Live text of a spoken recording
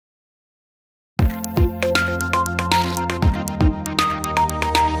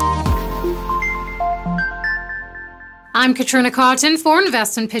I'm Katrina Cotton for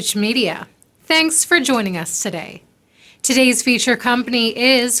InvestmentPitch Media. Thanks for joining us today. Today's feature company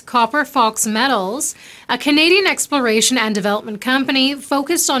is Copper Fox Metals, a Canadian exploration and development company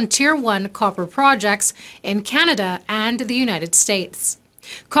focused on Tier 1 copper projects in Canada and the United States.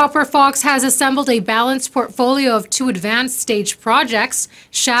 Copper Fox has assembled a balanced portfolio of 2 advanced stage projects,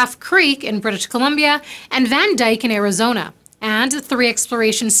 Schaft Creek in British Columbia and Dyke in Arizona, and 3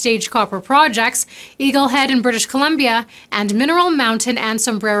 exploration stage copper projects, Eaglehead in British Columbia and Mineral Mountain and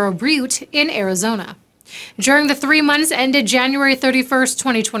Sombrero Butte in Arizona. During the 3 months ended January 31st,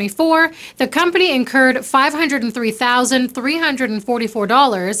 2024, the company incurred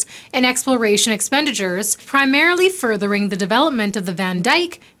 $503,344 in exploration expenditures, primarily furthering the development of the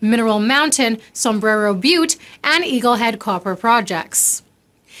Dyke, Mineral Mountain, Sombrero Butte, and Eaglehead copper projects.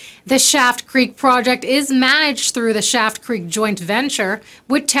 The Schaft Creek project is managed through the Schaft Creek Joint Venture,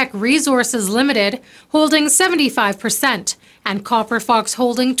 with Teck Resources Limited holding 75% and Copper Fox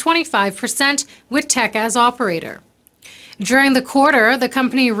holding 25%, with Teck as operator. During the quarter, the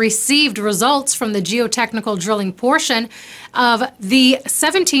company received results from the geotechnical drilling portion of the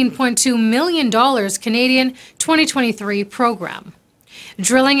 $17.2 million Canadian 2023 program.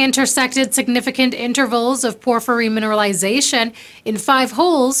 Drilling intersected significant intervals of porphyry mineralization in 5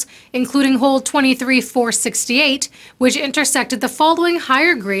 holes, including hole 23-468, which intersected the following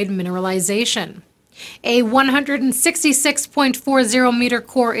higher-grade mineralization: a 166.40 meter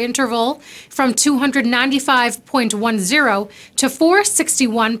core interval from 295.10 to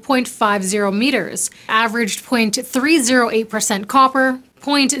 461.50 meters, averaged 0.308% copper,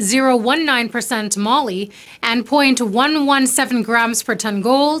 0.019% moly, and 0.117 grams per ton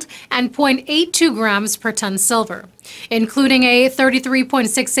gold, and 0.82 grams per ton silver, including a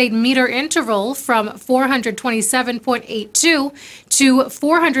 33.68 meter interval from 427.82 to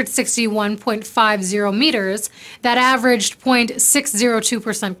 461.50 meters that averaged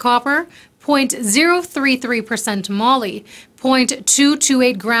 0.602% copper, 0.033% moly,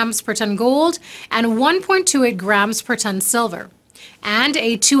 0.228 grams per ton gold, and 1.28 grams per ton silver, and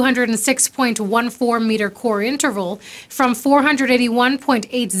a 206.14 meter core interval from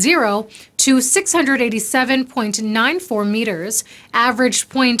 481.80 to 687.94 meters, averaged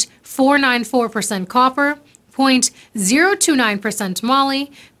 0.494% copper, 0.029%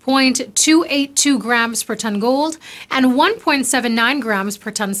 moly, 0.282 grams per ton gold, and 1.79 grams per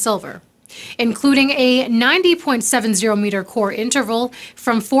ton silver, including a 90.70 meter core interval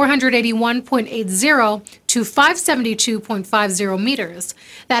from 481.80 to 572.50 meters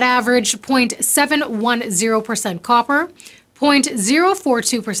that averaged 0.710% copper,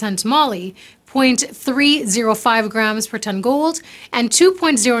 0.042% moly, 0.305 grams per ton gold, and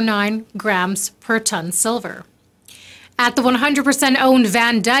 2.09 grams per ton silver. At the 100% owned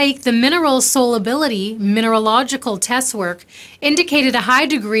Dyke, the mineral solubility mineralogical test work indicated a high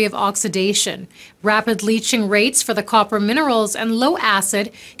degree of oxidation, rapid leaching rates for the copper minerals, and low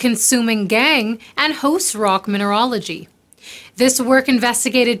acid consuming gangue and host rock mineralogy. This work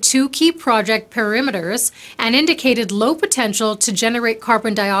investigated 2 key project perimeters and indicated low potential to generate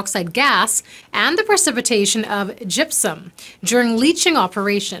carbon dioxide gas and the precipitation of gypsum during leaching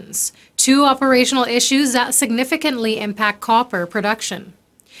operations, 2 operational issues that significantly impact copper production.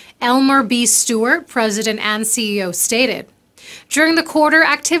 Elmer B. Stewart, President and CEO, stated, "During the quarter,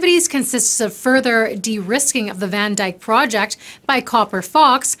 activities consisted of further de-risking of the Dyke project by Copper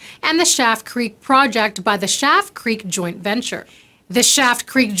Fox and the Schaft Creek project by the Schaft Creek Joint Venture. The Schaft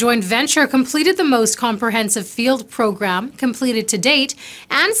Creek Joint Venture completed the most comprehensive field program completed to date,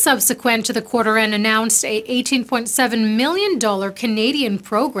 and subsequent to the quarter end announced a $18.7 million Canadian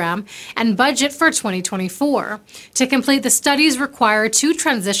program and budget for 2024 to complete the studies required to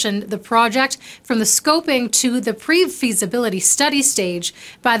transition the project from the scoping to the pre-feasibility study stage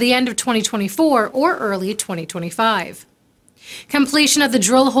by the end of 2024 or early 2025. Completion of the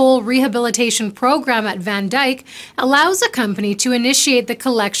drill hole rehabilitation program at Dyke allows the company to initiate the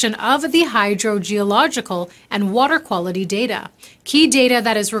collection of the hydrogeological and water quality data, key data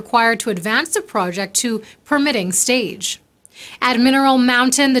that is required to advance the project to permitting stage. At Mineral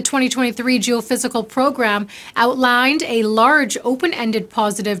Mountain, the 2023 geophysical program outlined a large open-ended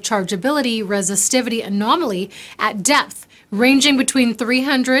positive chargeability resistivity anomaly at depth ranging between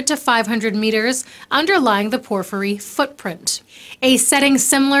 300 to 500 meters underlying the porphyry footprint, a setting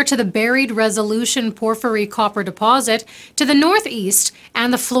similar to the buried resolution porphyry copper deposit to the northeast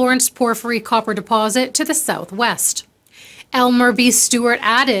and the Florence porphyry copper deposit to the southwest. Elmer B. Stewart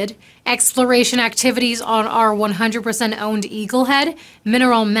added, exploration activities on our 100% owned Eaglehead,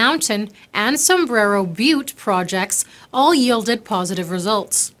 Mineral Mountain, and Sombrero Butte projects all yielded positive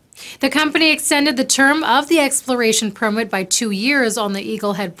results. The company extended the term of the exploration permit by 2 years on the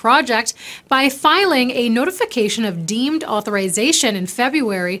Eaglehead project by filing a notification of deemed authorization in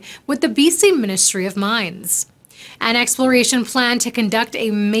February with the BC Ministry of Mines. An exploration plan to conduct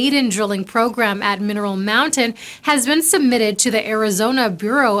a maiden drilling program at Mineral Mountain has been submitted to the Arizona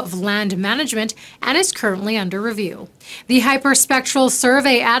Bureau of Land Management and is currently under review. The hyperspectral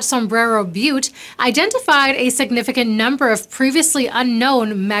survey at Sombrero Butte identified a significant number of previously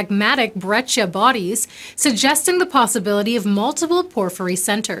unknown magmatic breccia bodies, suggesting the possibility of multiple porphyry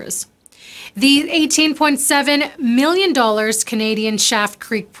centers. The $18.7 million Canadian Schaft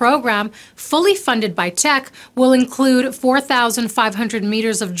Creek program, fully funded by Teck, will include 4,500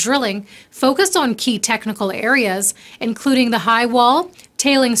 meters of drilling focused on key technical areas, including the high wall,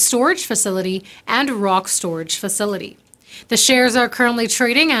 tailings storage facility, and rock storage facility. The shares are currently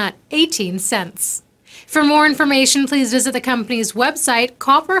trading at 18 cents. For more information, please visit the company's website,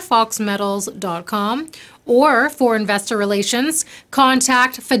 copperfoxmetals.com, or for investor relations,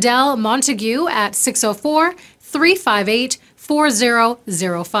 contact Fidel Montague at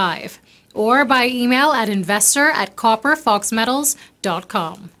 604-358-4005, or by email at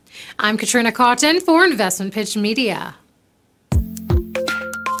investor@copperfoxmetals.com. I'm Katrina Cotton for Investment Pitch Media.